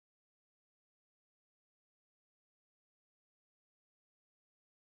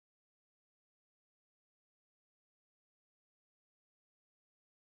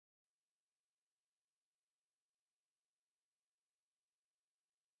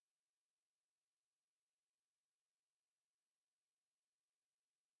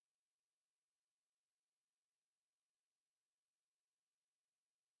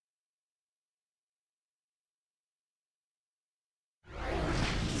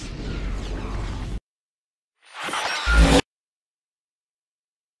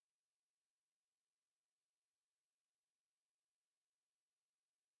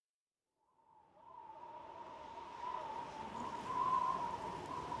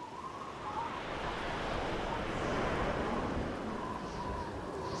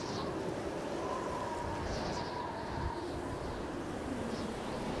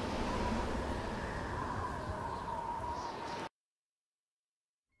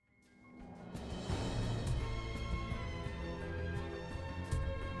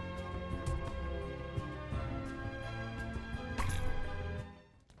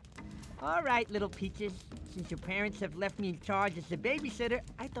All right, little peaches. Since your parents have left me in charge as the babysitter,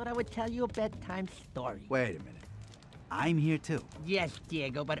 I thought I would tell you a bedtime story. Wait a minute. I'm here too. Yes,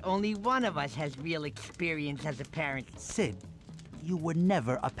 Diego, but only one of us has real experience as a parent. Sid, you were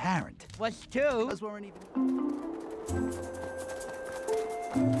never a parent. Was two. Those weren't even...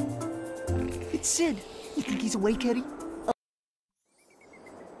 It's Sid. You think he's awake, Eddie?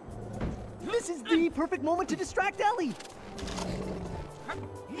 This is the perfect moment to distract Ellie.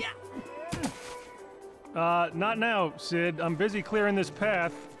 Not now, Sid. I'm busy clearing this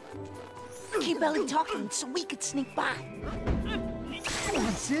path. Keep Ellie talking so we could sneak by. Come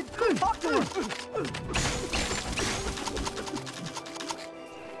on, Sid. Talk to her.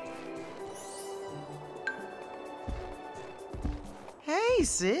 Hey,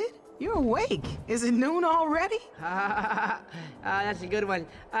 Sid. You're awake. Is it noon already? That's a good one.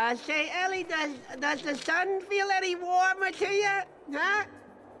 Say, Ellie, does the sun feel any warmer to you?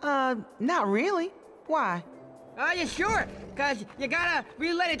 Huh? Not really. Why? Are you sure? Because you gotta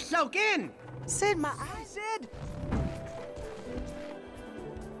really let it soak in. Sid, my eyes. Sid!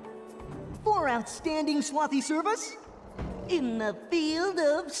 For outstanding slothy service in the field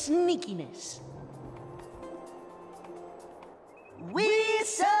of sneakiness. We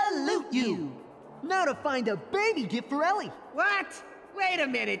salute you! Now to find a baby gift for Ellie. What? Wait a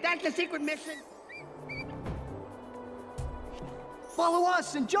minute, that's the secret mission? Follow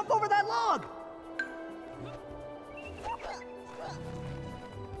us and jump over that log!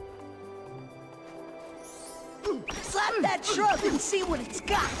 Slap that shrub and see what it's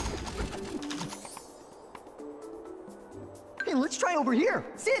got! Hey, let's try over here.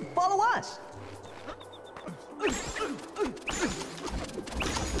 Sid, follow us!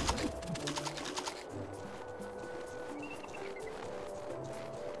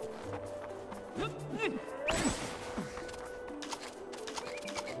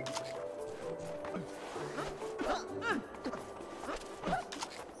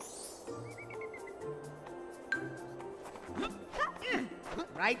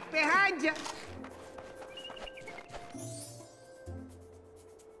 Right behind you.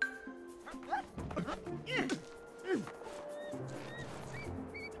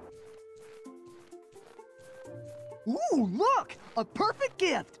 Ooh, look! A perfect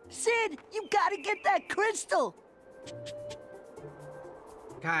gift! Sid, you gotta get that crystal!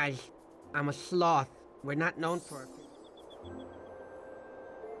 Guys, I'm a sloth. We're not known for...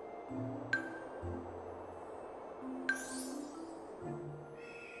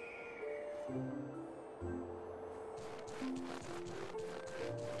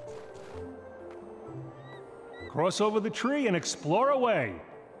 Cross over the tree and explore away.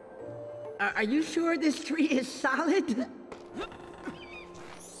 Are you sure this tree is solid?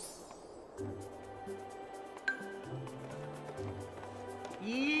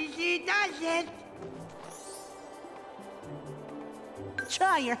 Easy does it.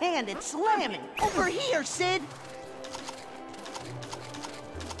 Try your hand at slamming! Over here, Sid!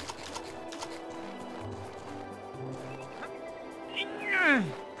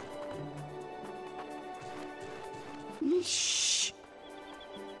 Shh!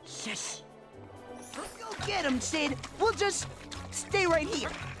 Shush. Go get him, Sid! We'll just stay right here.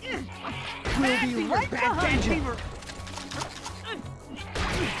 We'll be right behind you.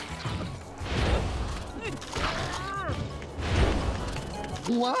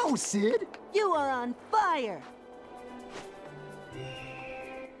 Wow, Sid! You are on fire!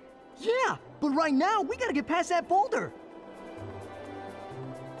 Yeah, but right now, we gotta get past that boulder!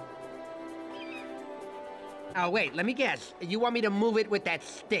 Oh, wait, let me guess. You want me to move it with that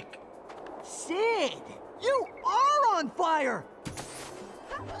stick? Sid! You are on fire!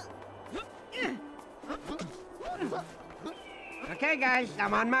 Okay, guys,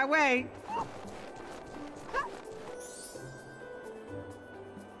 I'm on my way.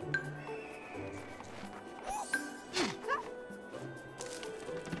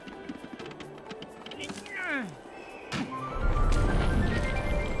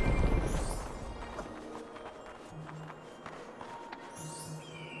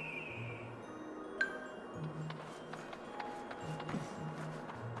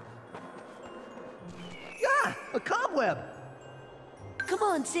 A cobweb! Come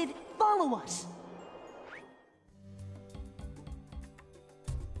on, Sid, follow us!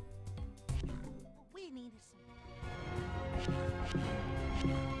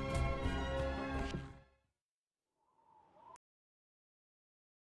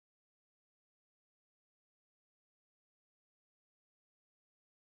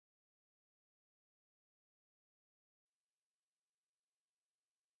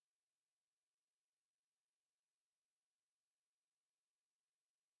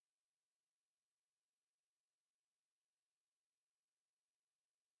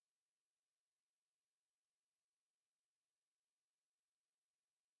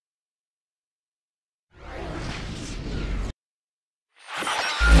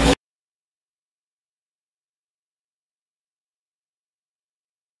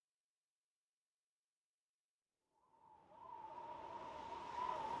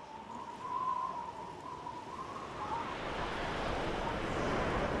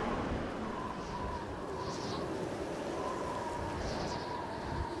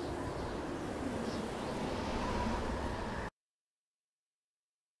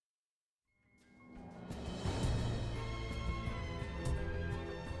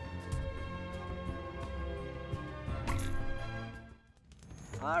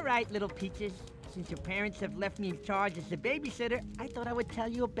 All right, little peaches. Since your parents have left me in charge as the babysitter, I thought I would tell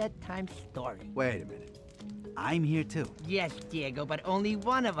you a bedtime story. Wait a minute. I'm here too. Yes, Diego, but only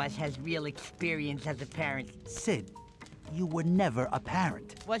one of us has real experience as a parent. Sid, you were never a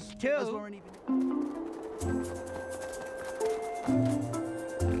parent. Was Those two. weren't even...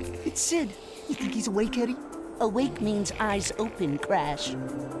 It's Sid. You think he's awake, Eddie? Awake means eyes open, Crash.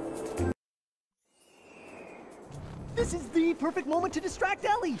 This is the perfect moment to distract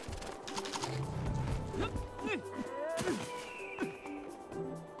Ellie.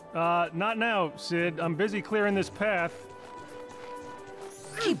 Not now, Sid. I'm busy clearing this path.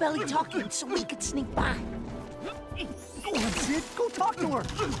 Keep Ellie talking so we can sneak by. Go on, Sid. Go talk to her.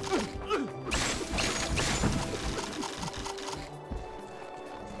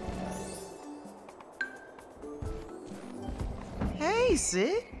 Hey,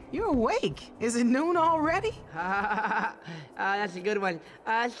 Sid. You're awake. Is it noon already? That's a good one.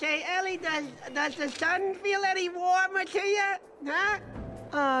 Say, Ellie, does the sun feel any warmer to you?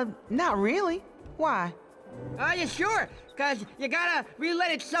 Huh? Not really. Why? Are you sure? Because you gotta let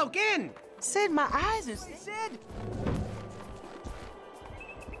it soak in. Sid, my eyes are... Sid!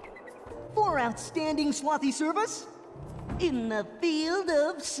 4 outstanding slothy service in the field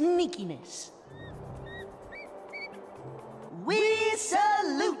of sneakiness. We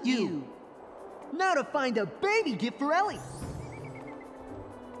salute you! Now to find a baby gift for Ellie.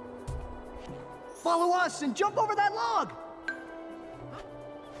 Follow us and jump over that log!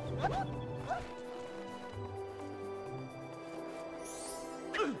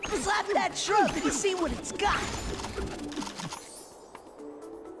 Slap that shrub and see what it's got!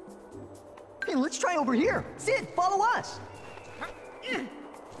 Hey, let's try over here. Sid, follow us!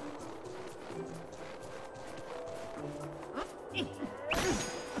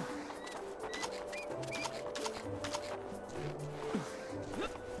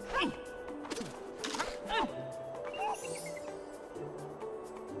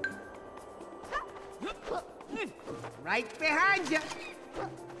 Right behind you.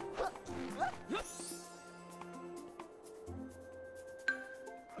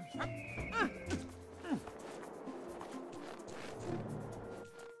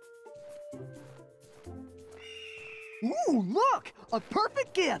 Ooh, look! A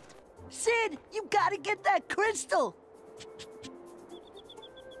perfect gift! Sid, you gotta get that crystal!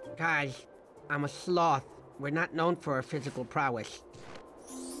 Guys, I'm a sloth. We're not known for our physical prowess.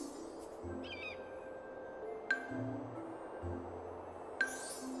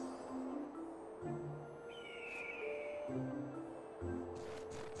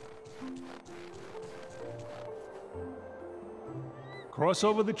 Cross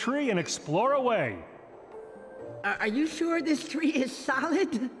over the tree and explore away. Are you sure this tree is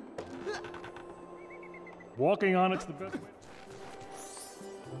solid? Walking on it's the best way.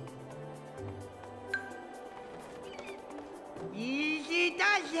 Easy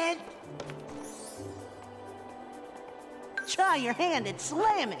does it. Try your hand at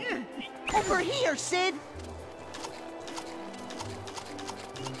slamming! Over here, Sid!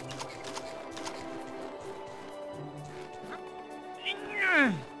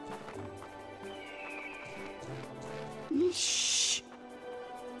 Shh!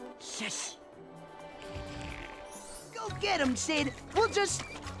 Shush. Go get him, Sid! We'll just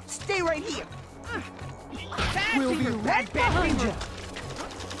stay right here! We'll be right behind you.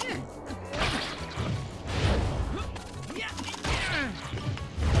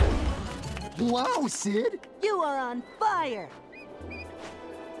 Wow, Sid! You are on fire!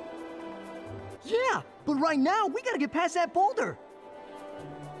 Yeah, but right now, we gotta get past that boulder!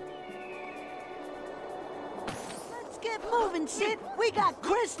 Let's get moving, Sid! We got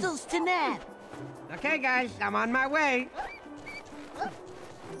crystals to nab! Okay, guys, I'm on my way.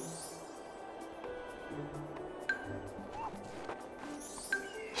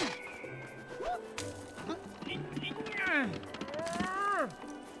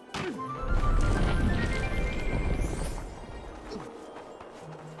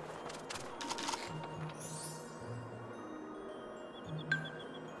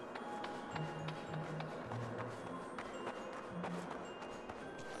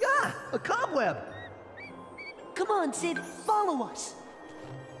 A cobweb! Come on, Sid, follow us!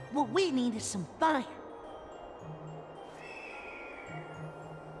 What we need is some fire.